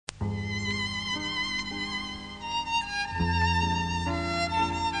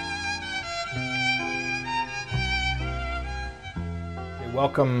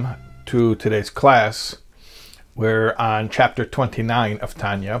Welcome to today's class. We're on chapter 29 of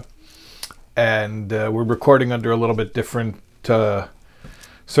Tanya, and we're recording under a little bit different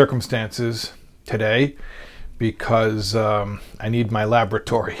circumstances today because I need my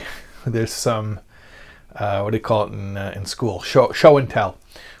laboratory. There's some, what do you call it in school? Show and tell.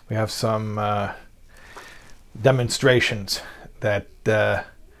 We have some demonstrations that I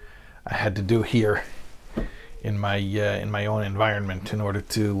had to do here in my own environment in order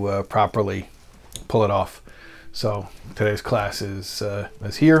to properly pull it off. So today's class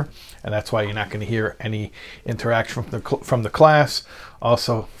is here, and that's why you're not going to hear any interaction from the class.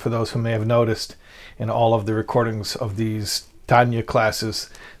 Also, for those who may have noticed, in all of the recordings of these Tanya classes,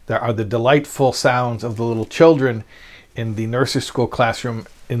 there are the delightful sounds of the little children in the nursery school classroom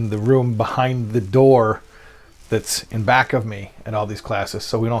in the room behind the door that's in back of me at all these classes.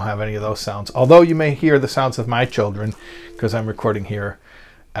 So we don't have any of those sounds, although you may hear the sounds of my children because I'm recording here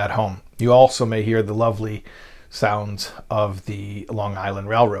at home. You also may hear the lovely sounds of the Long Island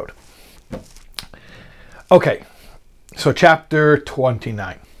Railroad. Okay, so chapter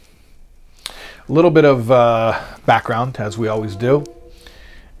 29. A little bit of background, as we always do.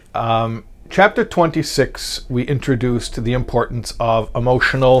 Chapter 26, we introduced the importance of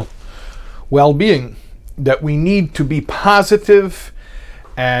emotional well-being, that we need to be positive,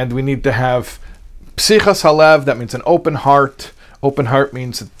 and we need to have psichas halev. That means an open heart. Open heart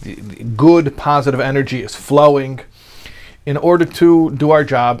means that the good, positive energy is flowing in order to do our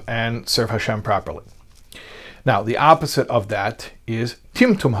job and serve Hashem properly. Now, the opposite of that is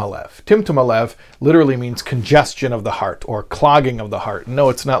timtum halev. Timtum halev literally means congestion of the heart or clogging of the heart. No,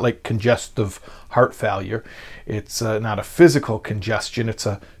 it's not like congestive heart failure. It's not a physical congestion. It's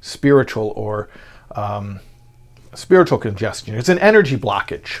a spiritual or spiritual congestion. It's an energy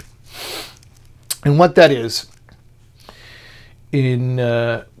blockage. And what that is, in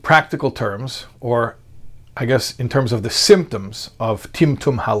practical terms, or I guess in terms of the symptoms of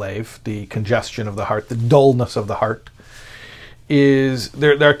timtum halev, the congestion of the heart, the dullness of the heart, is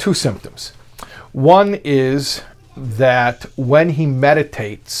there are two symptoms. One is that when he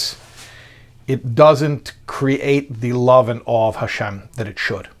meditates, it doesn't create the love and awe of Hashem that it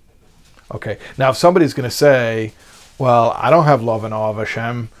should. Okay, now if somebody's going to say, well, I don't have love and awe of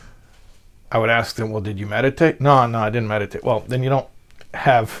Hashem, I would ask them, well, did you meditate? No, I didn't meditate. Well, then you don't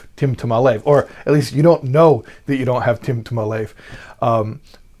have timtum halev, or at least you don't know that you don't have timtum halev.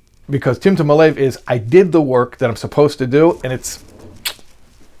 Because timtum halev is, I did the work that I'm supposed to do, and it's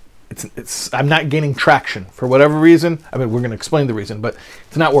I'm not gaining traction for whatever reason. I mean, we're going to explain the reason, but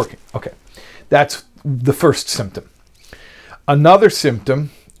it's not working. Okay, that's the first symptom. Another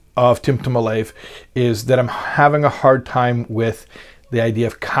symptom of timtum halev is that I'm having a hard time with the idea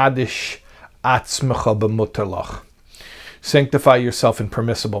of kaddish atzmecha b'mutar lach. Sanctify yourself in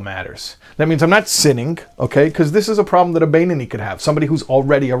permissible matters. That means I'm not sinning, okay? Because this is a problem that a Beinani could have, somebody who's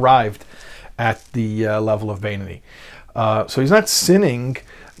already arrived at the level of Beinani. So he's not sinning,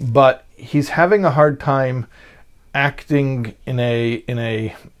 but he's having a hard time acting in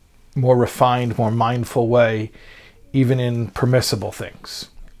a more refined, more mindful way, even in permissible things.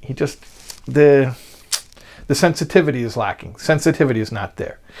 He just, the sensitivity is lacking. Sensitivity is not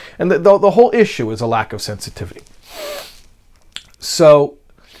there. And the whole issue is a lack of sensitivity. So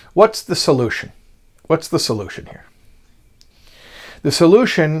what's the solution? What's the solution here? The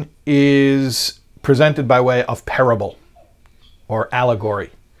solution is presented by way of parable or allegory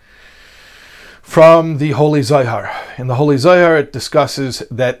from the Holy Zohar. In the Holy Zohar, it discusses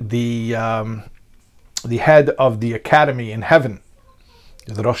that the head of the academy in heaven,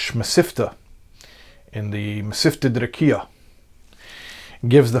 the Rosh Mesivta, in the Mesivta D'Rakia,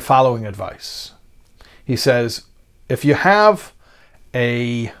 gives the following advice. He says, if you have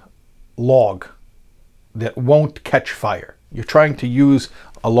a log that won't catch fire, you're trying to use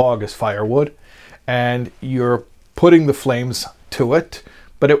a log as firewood, and you're putting the flames to it,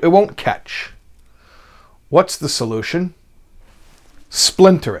 but it won't catch. What's the solution?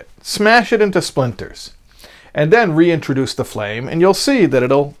 Splinter it. Smash it into splinters. And then reintroduce the flame, and you'll see that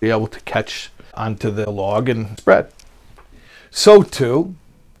it'll be able to catch onto the log and spread. So too,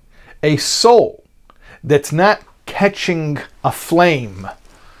 a soul that's not catching a flame,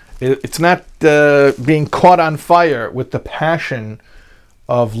 it's not being caught on fire with the passion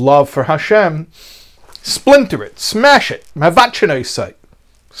of love for Hashem, splinter it, smash it,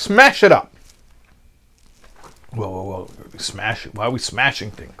 smash it up. Whoa, smash it. Why are we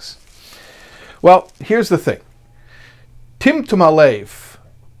smashing things? Well, here's the thing. Timtum halev,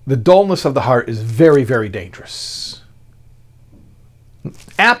 the dullness of the heart, is very, very dangerous.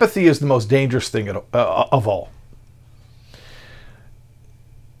 Apathy is the most dangerous thing of all.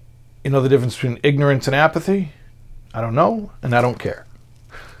 You know the difference between ignorance and apathy? I don't know, and I don't care.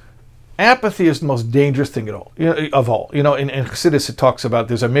 Apathy is the most dangerous thing of all. You know, in Chassidus it talks about,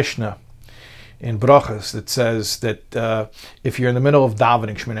 there's a Mishnah in Brachas that says that if you're in the middle of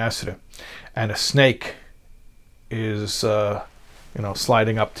davening Shemoneh Esrei and a snake is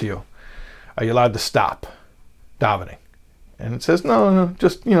sliding up to you, are you allowed to stop davening? And it says no,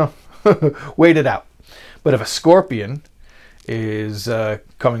 just wait it out. But if a scorpion is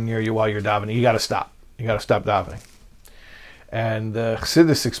coming near you while you're davening, you got to stop. You got to stop davening. And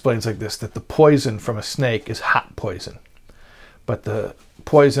Chassidus explains like this, that the poison from a snake is hot poison, but the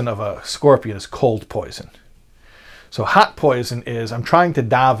poison of a scorpion is cold poison. So hot poison is, I'm trying to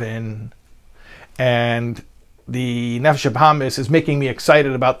daven, and the Nefesh Habahamis is making me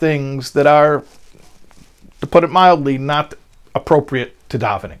excited about things that are, to put it mildly, not appropriate to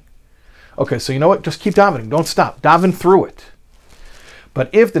davening. Okay, so you know what? Just keep davening. Don't stop. Daven through it.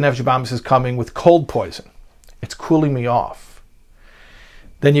 But if the Nefesh Habahamis is coming with cold poison, it's cooling me off,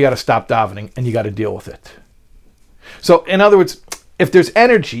 then you got to stop davening and you got to deal with it. So, in other words, if there's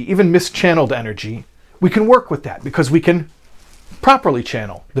energy, even mischanneled energy, we can work with that because we can properly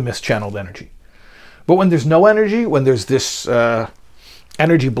channel the mischanneled energy. But when there's no energy, when there's this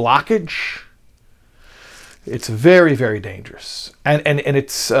energy blockage, it's very, very dangerous. And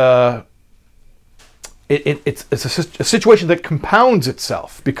it's a situation that compounds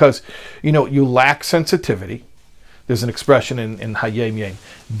itself because, you lack sensitivity. There's an expression in Hayem Yem.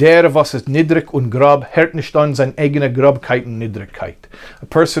 Der was ist niedrig und grob, hört nicht an seine eigene Grobkeit und Niedrigkeit. A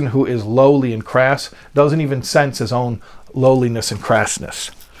person who is lowly and crass doesn't even sense his own lowliness and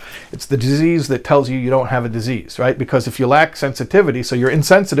crassness. It's the disease that tells you don't have a disease, right? Because if you lack sensitivity, so you're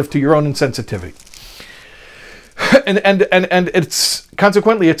insensitive to your own insensitivity. And it's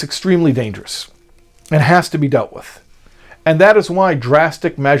consequently it's extremely dangerous and has to be dealt with. And that is why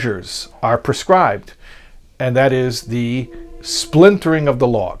drastic measures are prescribed. And that is the splintering of the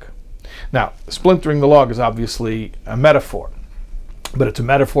log. Now, splintering the log is obviously a metaphor, but it's a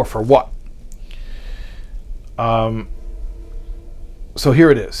metaphor for what? So here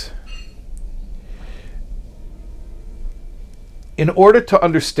it is. In order to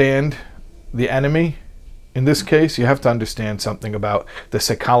understand the enemy, in this case, you have to understand something about the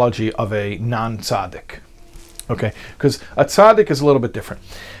psychology of a non-tzaddik. Okay? Because a tzaddik is a little bit different.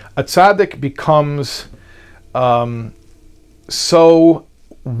 A tzaddik becomes so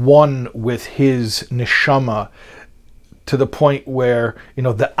one with his neshama to the point where,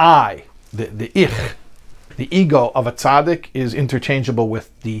 the I, the ich, the ego of a tzaddik is interchangeable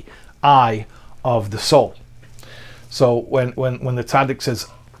with the I of the soul. So when the tzaddik says,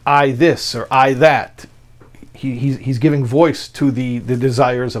 I this or I that, he's giving voice to the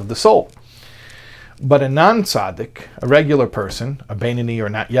desires of the soul. But a non-tzaddik, a regular person, a Beinoni or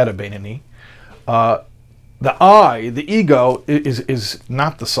not yet a Beinoni, the I, the ego, is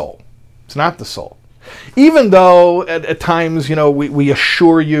not the soul. It's not the soul. Even though at times, we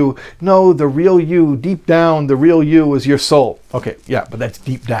assure you, no, the real you, deep down, the real you is your soul. Okay, yeah, but that's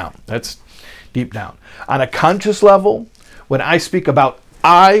deep down. That's deep down. On a conscious level, when I speak about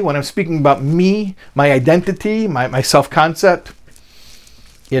when I'm speaking about me, my identity, my self-concept,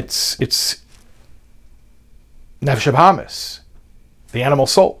 it's Nefesh Habahamis, the animal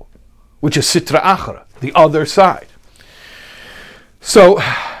soul, which is Sitra Achra, the other side. So,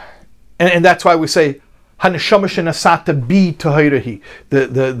 and that's why we say, Haneshama shenasata bi tohirahi,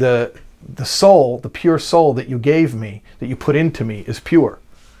 the soul, the pure soul that you gave me, that you put into me, is pure.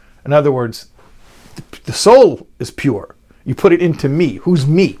 In other words, the soul is pure. You put it into me. Who's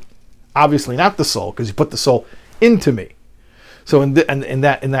me? Obviously not the soul, because you put the soul into me. So in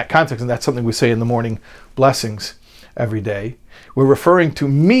that context, and that's something we say in the morning blessings every day, we're referring to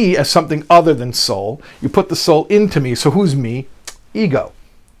me as something other than soul. You put the soul into me. So who's me? Ego.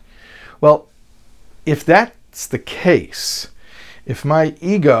 Well, if that's the case, if my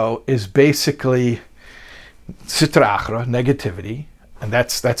ego is basically sitra achra, negativity, and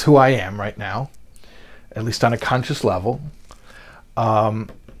that's who I am right now, at least on a conscious level,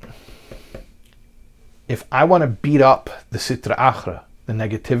 if I want to beat up the sitra achra, the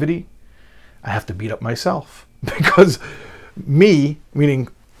negativity, I have to beat up myself. Because me, meaning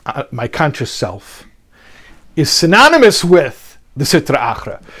my conscious self, is synonymous with the sitra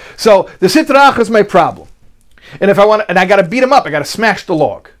achra. So the sitra achra is my problem. And if I want, and I got to beat him up, I got to smash the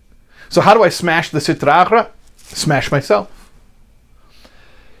log. So how do I smash the sitra achra? Smash myself.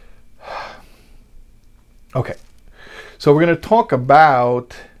 Okay. So we're going to talk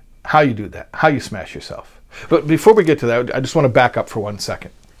about how you do that, how you smash yourself. But before we get to that, I just want to back up for 1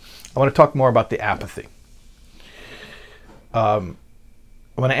 second. I want to talk more about the apathy. I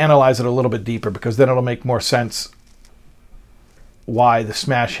I want to analyze it a little bit deeper, because then it'll make more sense why the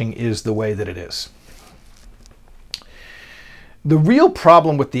smashing is the way that it is. The real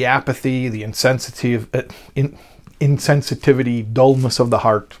problem with the apathy, the insensitivity, dullness of the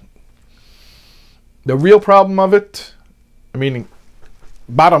heart, the real problem of it, I mean,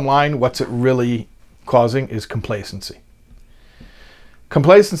 bottom line, what's it really causing is complacency.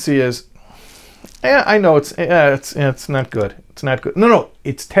 Complacency is, I know it's not good. It's not good. No,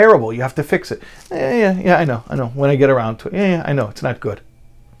 it's terrible. You have to fix it. I know. When I get around to it, I know it's not good.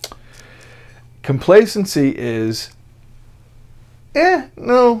 Complacency is, when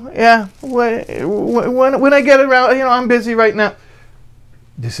I get around, I'm busy right now.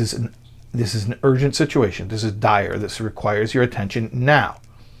 This is an urgent situation. This is dire. This requires your attention now.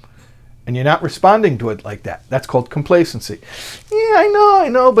 And you're not responding to it like that. That's called complacency. Yeah, I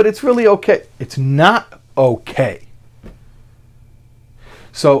know, but it's really okay. It's not okay.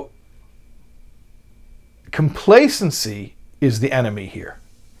 So, complacency is the enemy here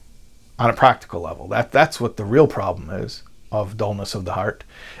on a practical level. That's what the real problem is of dullness of the heart.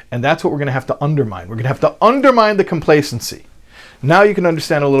 And that's what we're going to have to undermine. We're going to have to undermine the complacency. Now you can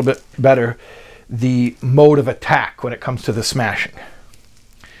understand a little bit better the mode of attack when it comes to the smashing.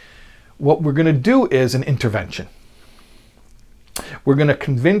 What we're going to do is an intervention. We're going to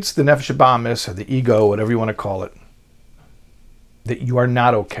convince the Nefesh Ba'amis, or the ego, whatever you want to call it, that you are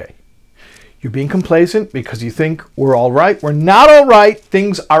not okay. You're being complacent because you think we're all right. We're not all right.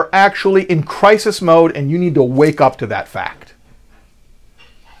 Things are actually in crisis mode, and you need to wake up to that fact.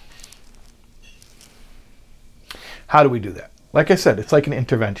 How do we do that? Like I said, it's like an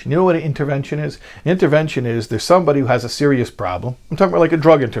intervention. You know what an intervention is? An intervention is there's somebody who has a serious problem. I'm talking about like a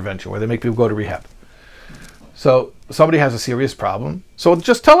drug intervention where they make people go to rehab. So somebody has a serious problem. So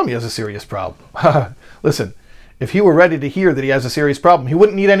just tell him he has a serious problem. Listen, if he were ready to hear that he has a serious problem, he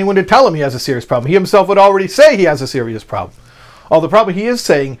wouldn't need anyone to tell him he has a serious problem. He himself would already say he has a serious problem. All the problem he is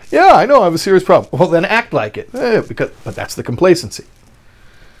saying, yeah, I know I have a serious problem. Well, then act like it. But that's the complacency.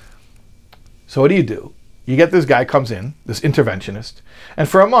 So what do? You get this guy comes in, this interventionist, and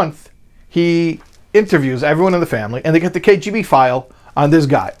for a month, he interviews everyone in the family, and they get the KGB file on this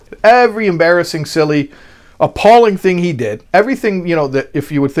guy. Every embarrassing, silly, appalling thing he did. Everything, that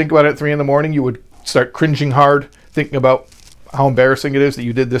if you would think about it at 3 a.m, you would start cringing hard, thinking about how embarrassing it is that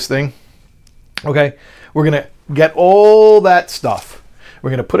you did this thing. Okay? We're going to get all that stuff.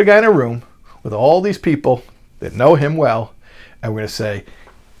 We're going to put a guy in a room with all these people that know him well, and we're going to say,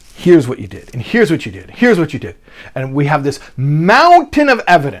 here's what you did, and here's what you did, here's what you did. And we have this mountain of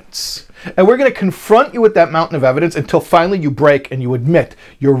evidence. And we're going to confront you with that mountain of evidence until finally you break and you admit,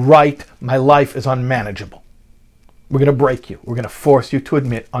 you're right, my life is unmanageable. We're going to break you. We're going to force you to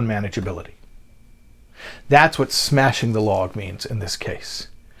admit unmanageability. That's what smashing the log means in this case.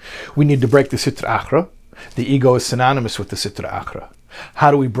 We need to break the Sitra Achra. The ego is synonymous with the Sitra Achra. How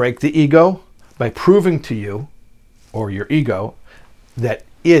do we break the ego? By proving to you, or your ego, that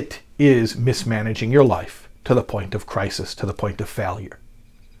it is mismanaging your life to the point of crisis, to the point of failure.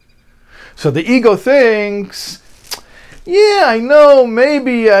 So the ego thinks, yeah, I know,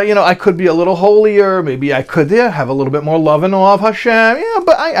 maybe, I could be a little holier, maybe I could have a little bit more love and awe of Hashem,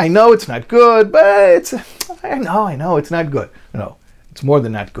 but I know it's not good, but I know it's not good. No, it's more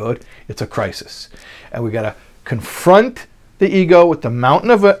than not good, it's a crisis. And we got to confront the ego with the mountain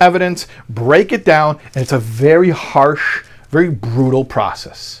of evidence, break it down, and it's a very harsh, very brutal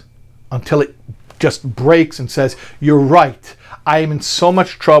process until it just breaks and says, you're right. I am in so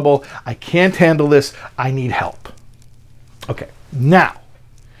much trouble. I can't handle this. I need help. Okay, now,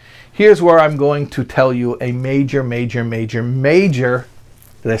 here's where I'm going to tell you a major,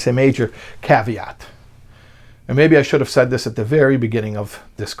 did I say major, caveat. And maybe I should have said this at the very beginning of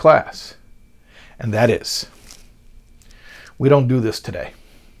this class. And that is, we don't do this today.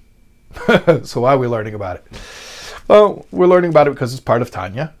 So why are we learning about it? Well, we're learning about it because it's part of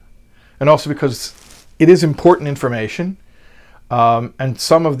Tanya, and also because it is important information, and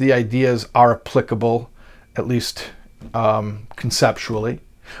some of the ideas are applicable, at least conceptually,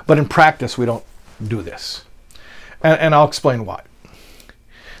 but in practice we don't do this. And I'll explain why.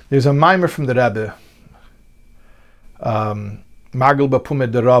 There's a mimer from the Rebbe, Magel Bapume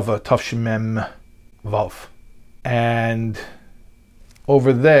de Rava Tavshimem Vav, and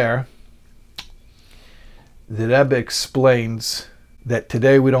over there, the Rebbe explains that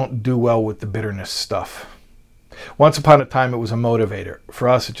today we don't do well with the bitterness stuff. Once upon a time, it was a motivator. For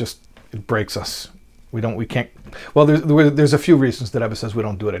us, it breaks us. We can't. Well, there's a few reasons that Rebbe says we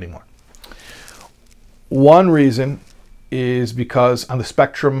don't do it anymore. One reason is because on the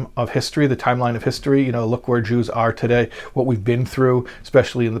spectrum of history, the timeline of history, look where Jews are today, what we've been through,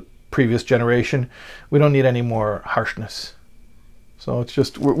 especially in the previous generation. We don't need any more harshness. So it's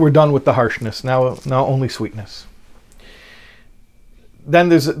just, we're done with the harshness. Now only sweetness. Then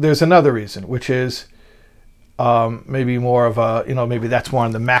there's another reason, which is maybe more of a, maybe that's more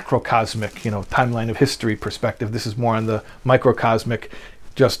on the macrocosmic, timeline of history perspective. This is more on the microcosmic,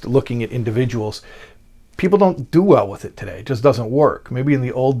 just looking at individuals. People don't do well with it today. It just doesn't work. Maybe in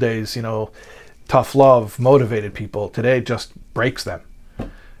the old days, tough love motivated people. Today it just breaks them.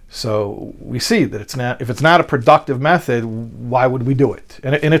 So we see that if it's not a productive method, why would we do it?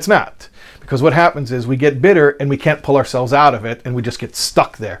 And it's not. Because what happens is we get bitter and we can't pull ourselves out of it and we just get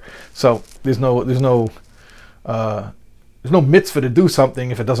stuck there. So there's no mitzvah to do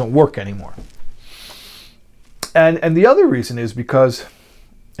something if it doesn't work anymore. And the other reason is because,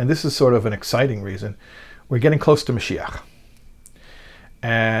 and this is sort of an exciting reason, we're getting close to Mashiach.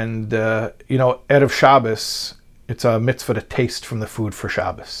 And, Erev Shabbos, it's a mitzvah to taste from the food for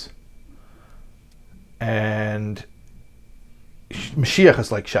Shabbos. And Mashiach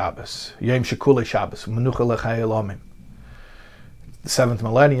is like Shabbos. Yom Shekulei Shabbos, Menucha L'chai Elamim. The seventh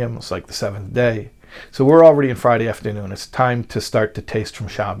millennium is like the seventh day. So we're already in Friday afternoon. It's time to start to taste from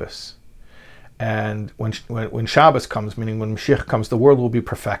Shabbos. And when Shabbos comes, meaning when Mashiach comes, the world will be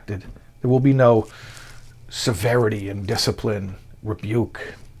perfected. There will be no severity and discipline,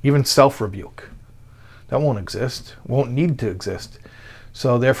 rebuke, even self-rebuke. That won't exist. Won't need to exist.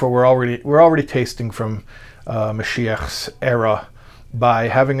 So therefore, we're already tasting from Mashiach's era by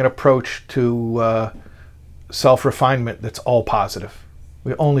having an approach to self-refinement that's all positive.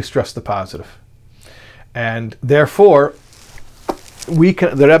 We only stress the positive, and therefore,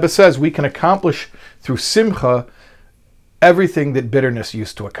 the Rebbe says we can accomplish through simcha everything that bitterness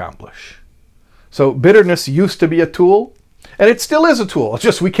used to accomplish. So bitterness used to be a tool, and it still is a tool. It's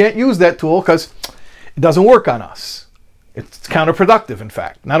just we can't use that tool because it doesn't work on us. It's counterproductive, in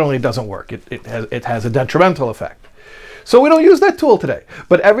fact. Not only doesn't work, it has a detrimental effect. So we don't use that tool today.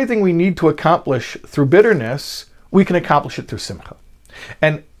 But everything we need to accomplish through bitterness, we can accomplish it through simcha.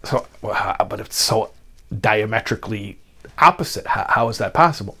 And so, but it's so diametrically opposite. How is that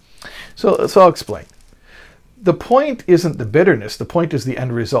possible? So I'll explain. The point isn't the bitterness. The point is the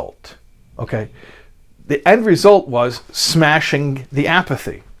end result. Okay? The end result was smashing the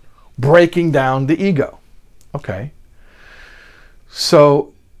apathy, breaking down the ego. Okay?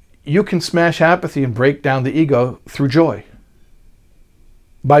 So you can smash apathy and break down the ego through joy,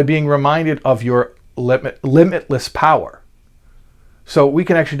 by being reminded of your limitless power. So we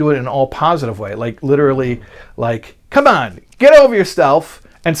can actually do it in an all positive way, like literally, like, come on, get over yourself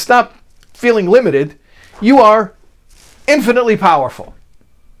and stop feeling limited. You are infinitely powerful.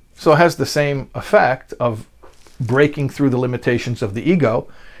 So it has the same effect of breaking through the limitations of the ego.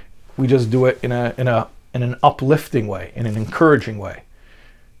 We just do it in an uplifting way, in an encouraging way.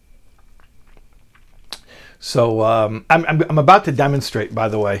 So I'm about to demonstrate. By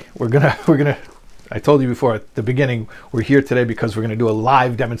the way, we're gonna. I told you before at the beginning, we're here today because we're going to do a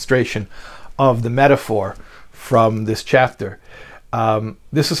live demonstration of the metaphor from this chapter.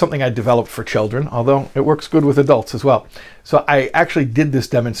 This is something I developed for children, although it works good with adults as well. So I actually did this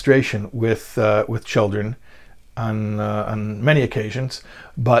demonstration with children on many occasions,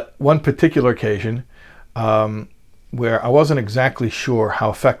 but one particular occasion where I wasn't exactly sure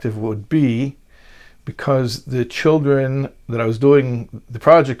how effective it would be, because the children that I was doing the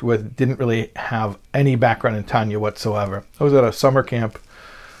project with didn't really have any background in Tanya whatsoever. I was at a summer camp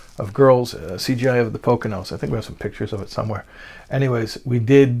of girls, CGI of the Poconos. I think we have some pictures of it somewhere. Anyways, we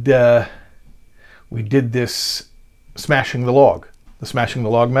did this smashing the log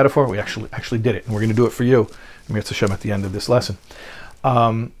metaphor. We actually did it, and we're going to do it for you, Mir Hashem, at the end of this lesson.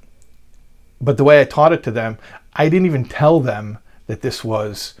 But the way I taught it to them, I didn't even tell them that this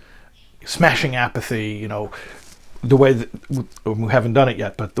was smashing apathy, the way that we haven't done it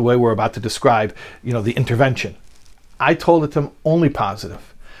yet, but the way we're about to describe, the intervention. I told it to them only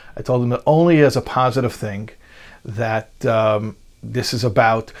positive. I told them that only as a positive thing, that this is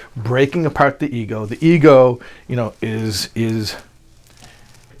about breaking apart the ego. The ego, is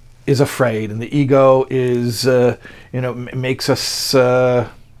afraid, and the ego is, makes us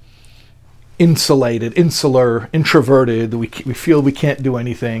insulated, insular, introverted. We feel we can't do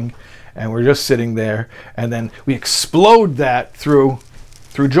anything, and we're just sitting there. And then we explode that through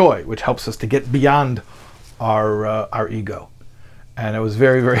joy, which helps us to get beyond our ego. And I was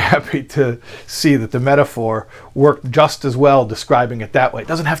very, very happy to see that the metaphor worked just as well describing it that way. It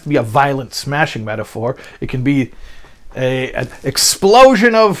doesn't have to be a violent smashing metaphor. It can be an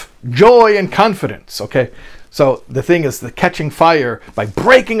explosion of joy and confidence. Okay, So the thing is, the catching fire by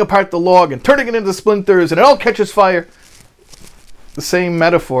breaking apart the log and turning it into splinters, and it all catches fire. The same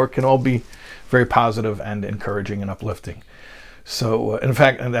metaphor can all be very positive and encouraging and uplifting. So, in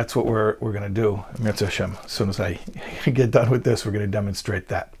fact, and that's what we're going to do. Mirza Hashem, as soon as I get done with this, we're going to demonstrate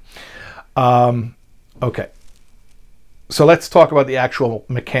that. Okay. So let's talk about the actual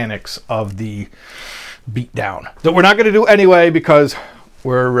mechanics of the beatdown that we're not going to do anyway because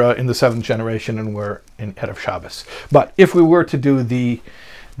we're in the 7th generation and we're in Erev Shabbos. But if we were to do the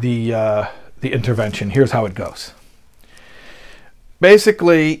intervention, here's how it goes.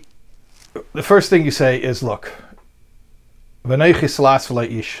 Basically, the first thing you say is, look, I'm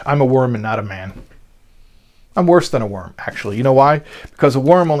a worm and not a man. I'm worse than a worm, actually. You know why? Because a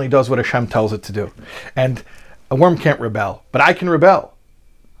worm only does what Hashem tells it to do. And a worm can't rebel, but I can rebel.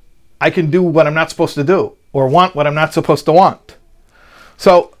 I can do what I'm not supposed to do or want what I'm not supposed to want.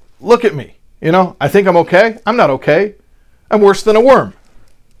 So look at me. I think I'm okay. I'm not okay. I'm worse than a worm.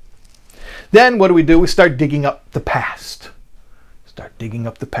 Then what do? We start digging up the past.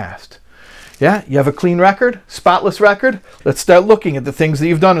 Yeah, you have a clean record, spotless record. Let's start looking at the things that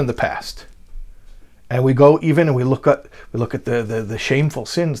you've done in the past. And we go even and we look at the shameful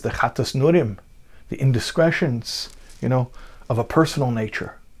sins, the chatas nurim, the indiscretions, of a personal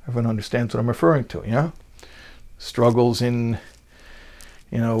nature. Everyone understands what I'm referring to, struggles in,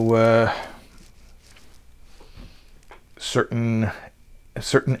 a certain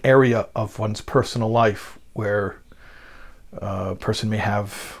area of one's personal life where a person may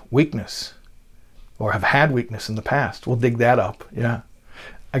have weakness or have had weakness in the past. We'll dig that up, yeah.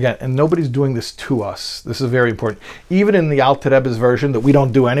 Again, and nobody's doing this to us. This is very important. Even in the Alter Rebbe's version that we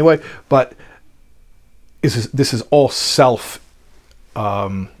don't do anyway, but this is all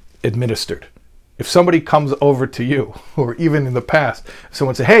self-administered. If somebody comes over to you, or even in the past,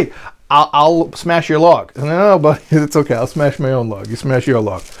 someone say, hey, I'll smash your log. No, but it's okay. I'll smash my own log. You smash your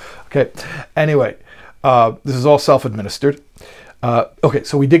log. Okay. Anyway, this is all self-administered. Okay,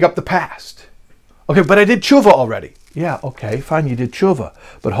 so we dig up the past. Okay, but I did tshuva already. Yeah, okay, fine, you did tshuva.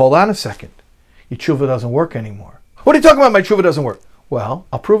 But hold on a second. Your tshuva doesn't work anymore. What are you talking about? My tshuva doesn't work. Well,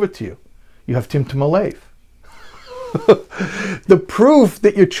 I'll prove it to you. You have Timtum Alev. The proof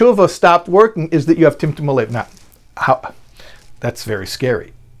that your tshuva stopped working is that you have Timtum Alev. Now, that's very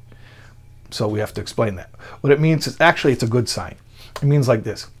scary. So we have to explain that. What it means is, actually, it's a good sign. It means like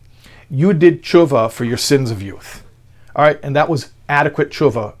this. You did tshuva for your sins of youth. All right, and that was adequate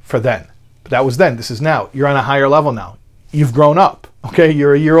tshuva for then. But that was then. This is now. You're on a higher level now. You've grown up. Okay,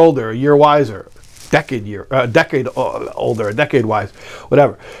 you're a year older, a year wiser, a decade older, a decade wise,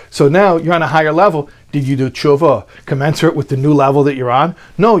 whatever. So now you're on a higher level. Did you do tshuva commensurate with the new level that you're on?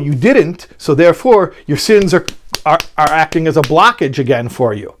 No, you didn't. So therefore, your sins are acting as a blockage again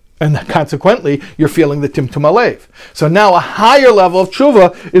for you. And consequently, you're feeling the Timtum Alev. So now a higher level of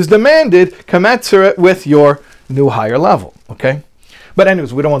tshuva is demanded commensurate with your new higher level. Okay? But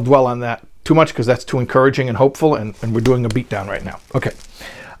anyways, we don't want to dwell on that too much because that's too encouraging and hopeful, and we're doing a beatdown right now. Okay.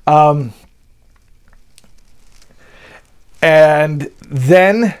 And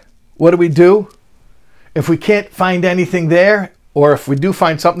then, what do? If we can't find anything there, or if we do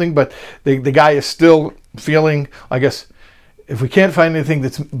find something, but the guy is still feeling, I guess, if we can't find anything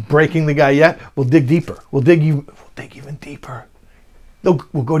that's breaking the guy yet, we'll dig deeper. We'll dig even deeper. We'll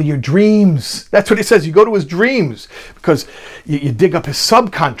go to your dreams. That's what he says. You go to his dreams because you dig up his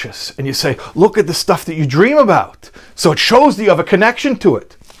subconscious and you say, look at the stuff that you dream about. So it shows that you have a connection to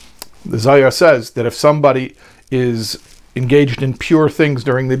it. The Zohar says that if somebody is engaged in pure things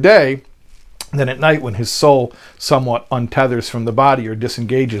during the day, then at night when his soul somewhat untethers from the body or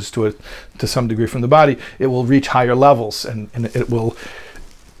disengages to some degree from the body, it will reach higher levels and it will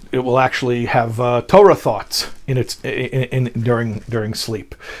actually have Torah thoughts during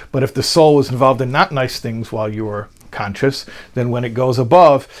sleep. But if the soul is involved in not nice things while you are conscious, then when it goes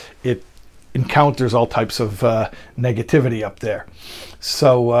above, it encounters all types of negativity up there.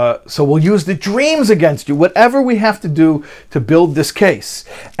 So we'll use the dreams against you, whatever we have to do to build this case.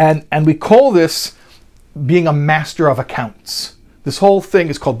 And we call this being a master of accounts. This whole thing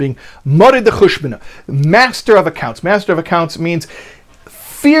is called being Morid de Chushbina, master of accounts. Master of accounts means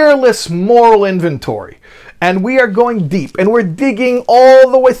fearless moral inventory. And we are going deep, and we're digging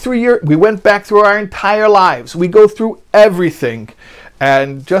all the way through we went back through our entire lives. We go through everything.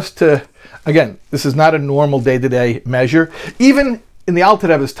 And again, this is not a normal day-to-day measure. Even in the Alter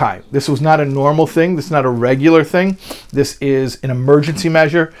Rebbe's time, this was not a normal thing. This is not a regular thing. This is an emergency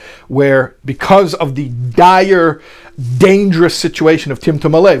measure where, because of the dire, dangerous situation of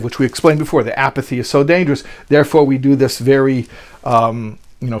Timtum Alev, which we explained before, the apathy is so dangerous. Therefore, we do this very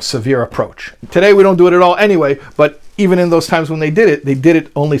severe approach. Today we don't do it at all anyway, but even in those times when they did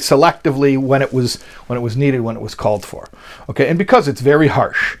it only selectively when it was needed, when it was called for. Okay, and because it's very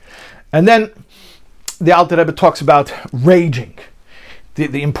harsh. And then the Alter Rebbe talks about raging,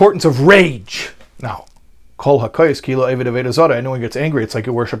 the importance of rage. Now, kol hakoyes kilo eved avodah zarah. Anyone gets angry, it's like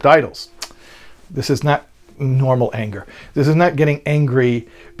you worshipped idols. This is not normal anger. This is not getting angry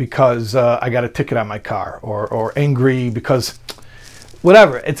because I got a ticket on my car, or angry because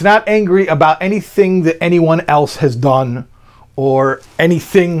whatever. It's not angry about anything that anyone else has done or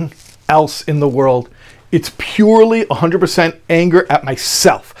anything else in the world. It's purely 100% anger at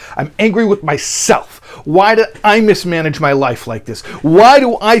myself. I'm angry with myself. Why did I mismanage my life like this? Why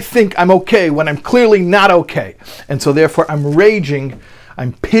do I think I'm okay when I'm clearly not okay? And so therefore I'm raging.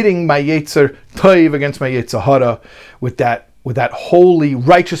 I'm pitting my Yetzer Tov against my Yetzer Hara with that holy,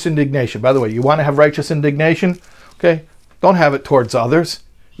 righteous indignation. By the way, you want to have righteous indignation? Okay? Don't have it towards others.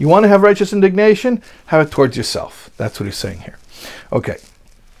 You want to have righteous indignation? Have it towards yourself. That's what he's saying here. Okay.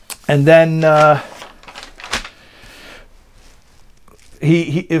 And then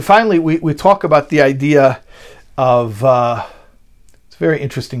he finally, we talk about the idea of, it's a very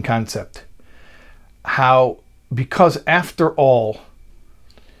interesting concept, how, because after all,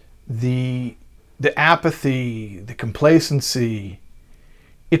 the apathy, the complacency,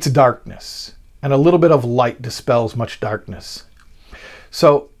 it's darkness. And a little bit of light dispels much darkness.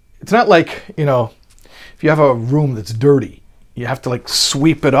 So it's not like, if you have a room that's dirty, you have to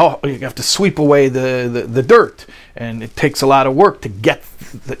sweep it off. You have to sweep away the dirt. And it takes a lot of work to get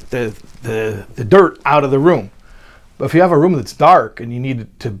the dirt out of the room. But if you have a room that's dark and you need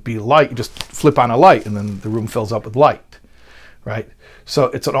it to be light, you just flip on a light and then the room fills up with light. Right? So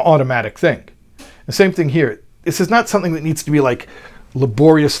it's an automatic thing. The same thing here. This is not something that needs to be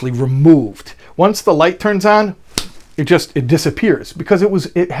laboriously removed. Once the light turns on, it disappears because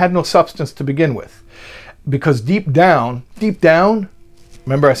it had no substance to begin with. Because deep down,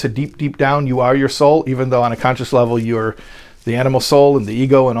 remember I said deep down you are your soul, even though on a conscious level you're the animal soul and the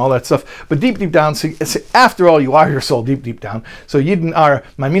ego and all that stuff. But deep down, so after all, you are your soul deep down. So Yidden are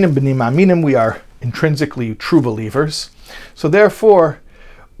maminim b'nim maminim, we are intrinsically true believers. So therefore,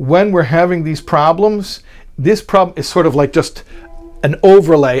 when we're having these problems, this problem is sort of like just an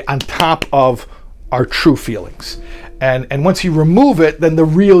overlay on top of our true feelings. And once you remove it, then the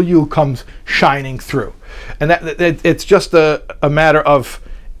real you comes shining through. And that it's just a matter of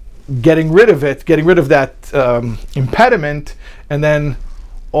getting rid of it, getting rid of that impediment, and then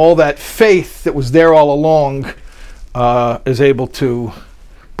all that faith that was there all along is able to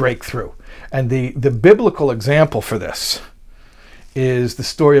break through. And the biblical example for this is the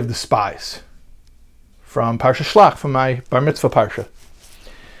story of the spies from Parsha Shlach, from my Bar Mitzvah Parsha.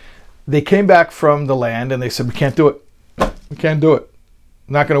 They came back from the land and they said, we can't do it. We can't do it.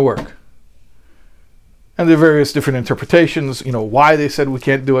 Not going to work. And there are various different interpretations, why they said we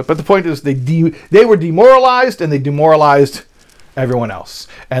can't do it. But the point is they were demoralized and they demoralized everyone else.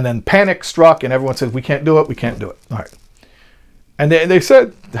 And then panic struck and everyone said, we can't do it, we can't do it. All right. And they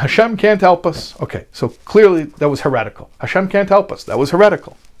said, Hashem can't help us. Okay, so clearly that was heretical. Hashem can't help us. That was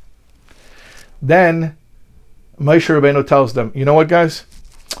heretical. Then Moshe Rabbeinu tells them, you know what, guys?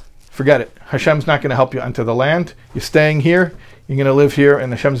 Forget it. Hashem's not going to help you enter the land. You're staying here. You're going to live here,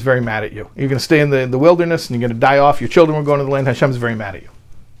 and Hashem's very mad at you. You're going to stay in the wilderness, and you're going to die off. Your children were going to the land. Hashem's very mad at you.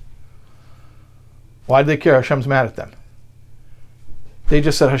 Why do they care? Hashem's mad at them. They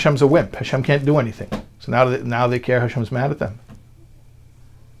just said Hashem's a wimp. Hashem can't do anything. So now they care. Hashem's mad at them.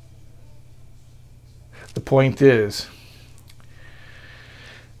 The point is,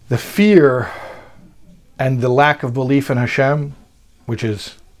 the fear and the lack of belief in Hashem, which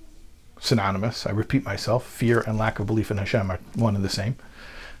is synonymous, I repeat myself, fear and lack of belief in Hashem are one and the same.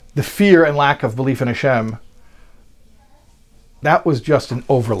 The fear and lack of belief in Hashem, that was just an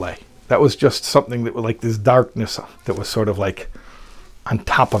overlay. That was just something that was like this darkness that was sort of like on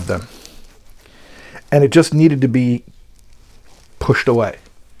top of them. And it just needed to be pushed away.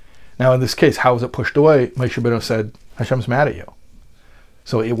 Now in this case, how was it pushed away? Moshe Rabbeinu said, Hashem's mad at you.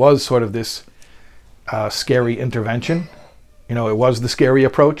 So it was sort of this scary intervention. It was the scary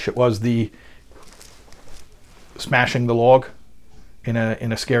approach. It was the smashing the log in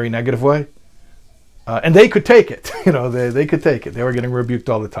a scary negative way. And they could take it. They could take it. They were getting rebuked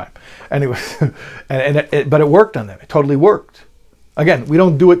all the time. Anyway, but it worked on them. It totally worked. Again, we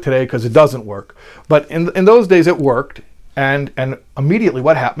don't do it today because it doesn't work. But in those days it worked. And immediately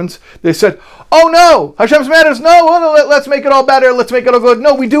what happens? They said, oh no, Hashem's mad at us. No, let's make it all better. Let's make it all good.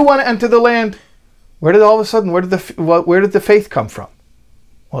 No, we do want to enter the land. Where did the faith come from?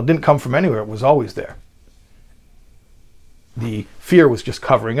 Well, it didn't come from anywhere. It was always there. the fear was just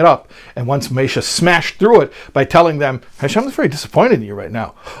covering it up. And once Moshe smashed through it by telling them, Hashem is very disappointed in you right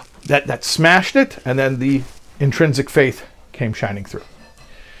now, that smashed it, and then the intrinsic faith came shining through.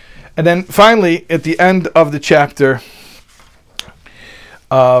 And then finally, at the end of the chapter,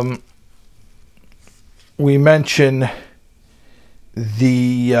 we mention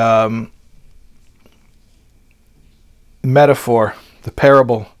the metaphor, the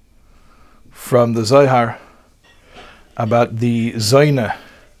parable from the Zohar about the Zaina,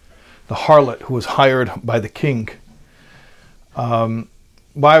 the harlot who was hired by the king.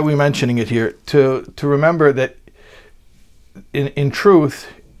 Why are we mentioning it here? To remember that in truth,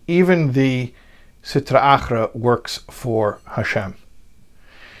 even the Sitra Achra works for Hashem.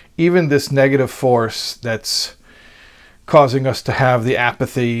 Even this negative force that's causing us to have the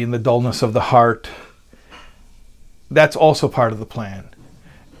apathy and the dullness of the heart, that's also part of the plan.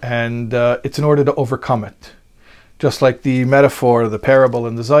 And it's in order to overcome it. Just like the metaphor, the parable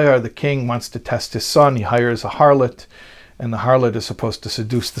in the Zohar, the king wants to test his son. He hires a harlot, and the harlot is supposed to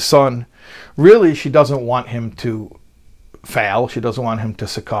seduce the son. Really, she doesn't want him to fail. She doesn't want him to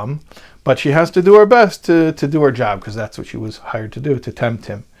succumb. But she has to do her best to do her job, because that's what she was hired to do, to tempt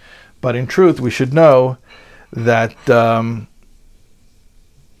him. But in truth, we should know that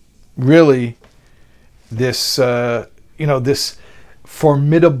really this, this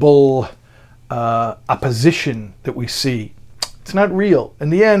formidable opposition that we see, it's not real.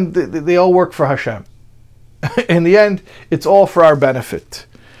 In the end, they all work for Hashem. In the end, it's all for our benefit.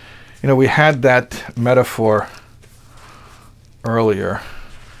 We had that metaphor earlier.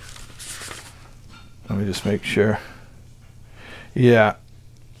 Let me just make sure. Yeah.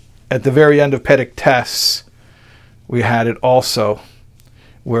 At the very end of Perek Tes, we had it also,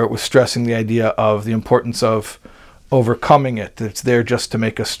 where it was stressing the idea of the importance of overcoming it. It's there just to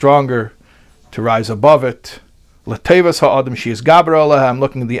make us stronger, to rise above it. L'tevas ha'adam she'is gaber aleha. I'm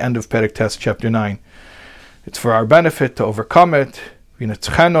looking at the end of Perek Tes, chapter 9. It's for our benefit to overcome it,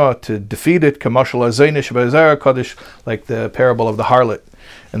 to defeat it, like the parable of the harlot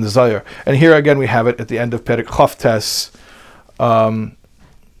in the Zohar. And here again we have it at the end of Perek Chof Tes.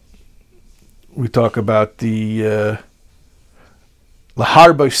 We talk about the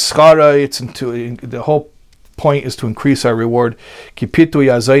Lahar Schara. It's the whole point is to increase our reward. Kipitu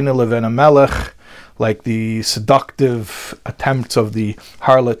Yazaina Levena Melech, like the seductive attempts of the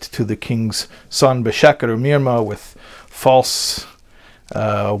harlot to the king's son, Besheker or Mirma, with false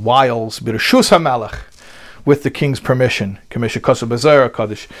wiles, Birshus HaMelech, with the king's permission.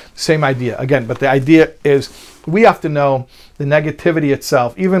 Same idea again, but the idea is we have to know the negativity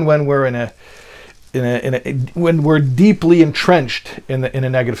itself, even when we're when we're deeply entrenched in a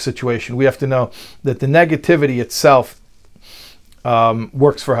negative situation. We have to know that the negativity itself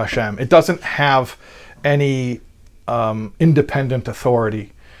works for Hashem. It doesn't have any independent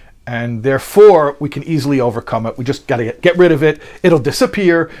authority, and therefore we can easily overcome it. We just got to get rid of it. It'll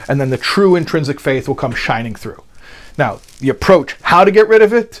disappear, and then the true intrinsic faith will come shining through. Now, the approach, how to get rid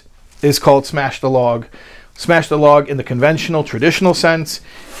of it, is called smash the log. Smash the log in the conventional, traditional sense.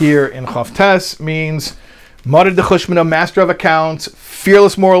 Here in Chof Tes means Marid de Chushmina, master of accounts,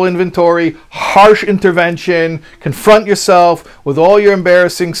 fearless moral inventory, harsh intervention, confront yourself with all your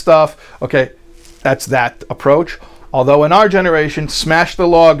embarrassing stuff. Okay, that's that approach. Although in our generation, smash the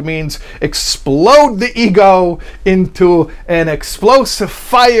log means explode the ego into an explosive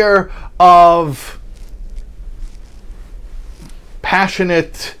fire of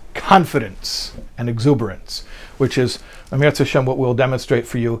passionate confidence and exuberance, which is, Amir Hashem, what we'll demonstrate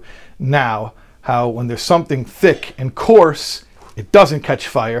for you now, how when there's something thick and coarse, it doesn't catch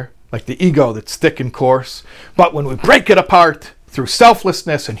fire, like the ego that's thick and coarse. But when we break it apart through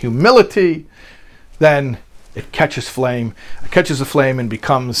selflessness and humility, then it catches a flame and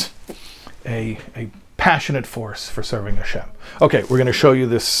becomes a passionate force for serving Hashem. Okay, we're going to show you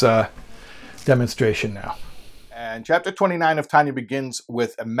this demonstration now. And chapter 29 of Tanya begins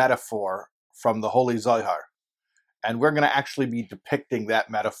with a metaphor from the Holy Zohar. And we're going to actually be depicting that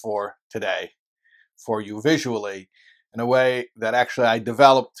metaphor today for you visually in a way that actually I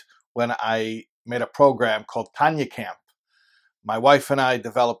developed when I made a program called Tanya Camp. My wife and I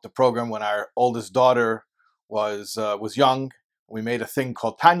developed a program when our oldest daughter was young. We made a thing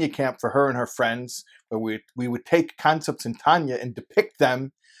called Tanya Camp for her and her friends, where we would take concepts in Tanya and depict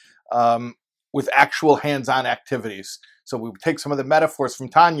them with actual hands-on activities. So we would take some of the metaphors from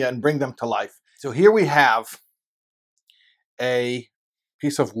Tanya and bring them to life. So here we have a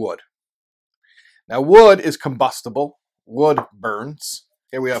piece of wood. Now wood is combustible. Wood burns.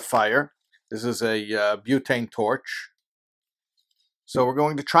 Here we have fire. This is a butane torch. So we're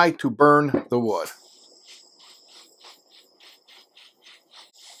going to try to burn the wood.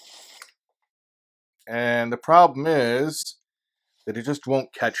 And the problem is that it just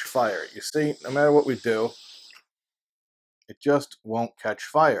won't catch fire. You see, no matter what we do, it just won't catch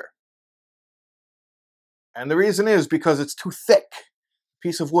fire. And the reason is because it's too thick. A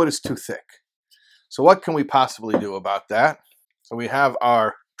piece of wood is too thick. So what can we possibly do about that? So we have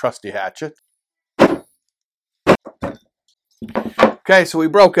our trusty hatchet. Okay, so we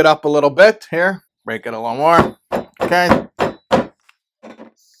broke it up a little bit here. Break it a little more. Okay.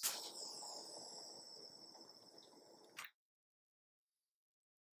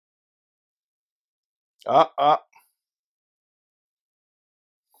 Up.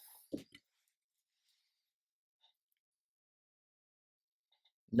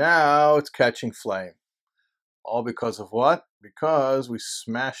 Now it's catching flame. All because of what? Because we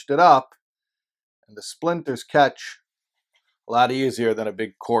smashed it up, and the splinters catch a lot easier than a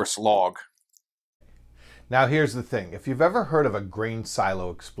big coarse log. Now here's the thing. If you've ever heard of a grain silo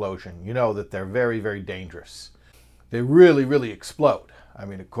explosion, you know that they're very, very dangerous. They really, really explode. I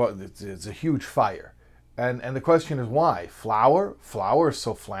mean, it's a huge fire. And the question is why? Flour? Flour is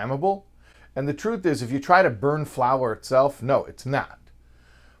so flammable? And the truth is, if you try to burn flour itself, no, it's not.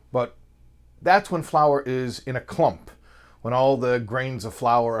 But that's when flour is in a clump, when all the grains of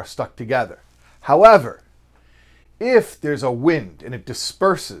flour are stuck together. However, if there's a wind and it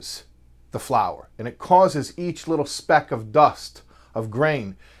disperses the flour and it causes each little speck of dust, of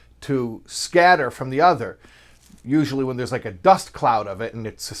grain, to scatter from the other, usually when there's like a dust cloud of it and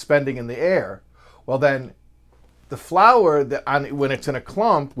it's suspending in the air, well then the flour, when it's in a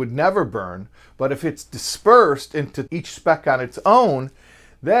clump, would never burn, but if it's dispersed into each speck on its own,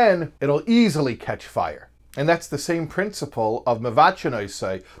 then it'll easily catch fire. And that's the same principle of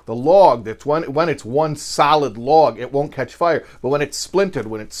mevachanoisai, the log. That's when it's one solid log, it won't catch fire. But when it's splintered,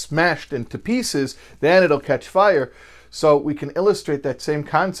 when it's smashed into pieces, then it'll catch fire. So we can illustrate that same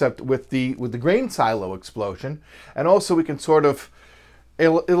concept with the grain silo explosion, and also we can sort of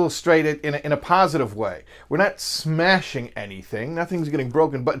illustrate it in a positive way. We're not smashing anything, nothing's getting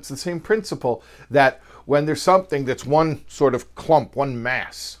broken, but it's the same principle that when there's something that's one sort of clump, one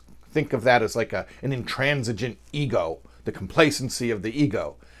mass, think of that as like an intransigent ego, the complacency of the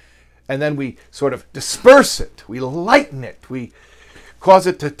ego. And then we sort of disperse it, we lighten it, we cause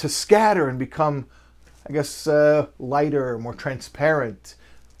it to scatter and become, I guess, lighter, more transparent,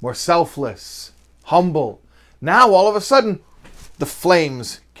 more selfless, humble. Now, all of a sudden, the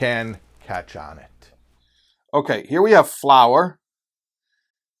flames can catch on it. Okay, here we have flour,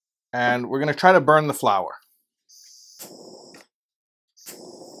 and we're going to try to burn the flour.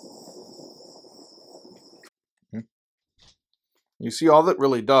 You see, all that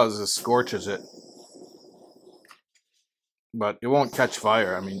really does is scorches it, but it won't catch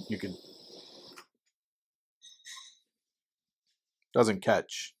fire. I mean, you could... doesn't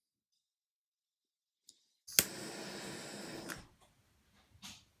catch.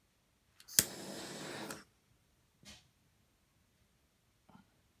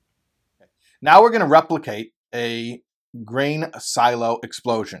 Now we're going to replicate a grain silo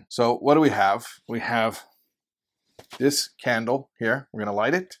explosion. So what do we have? We have this candle here. We're going to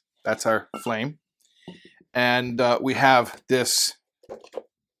light it. That's our flame. And we have this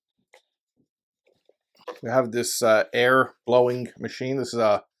air blowing machine. This is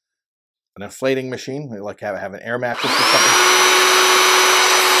an inflating machine. We like have an air mattress or something.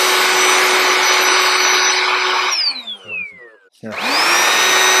 Here.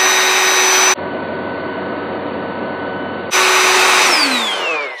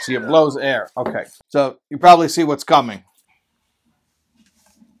 See, it blows air. Okay, so you probably see what's coming.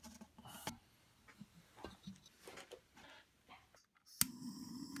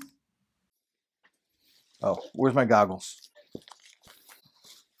 Oh, where's my goggles?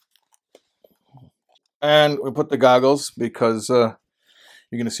 And we put the goggles because you're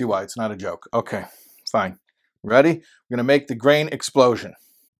going to see why. It's not a joke. Okay, fine. Ready? We're going to make the grain explosion.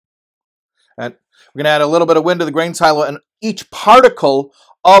 And we're going to add a little bit of wind to the grain silo, and each particle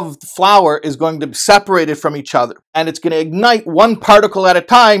of the flour is going to be separated from each other. And it's going to ignite one particle at a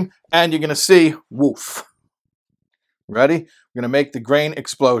time, and you're going to see, woof. Ready? We're going to make the grain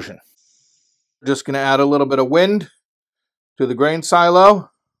explosion. We're just going to add a little bit of wind to the grain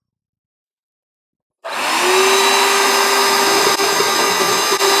silo.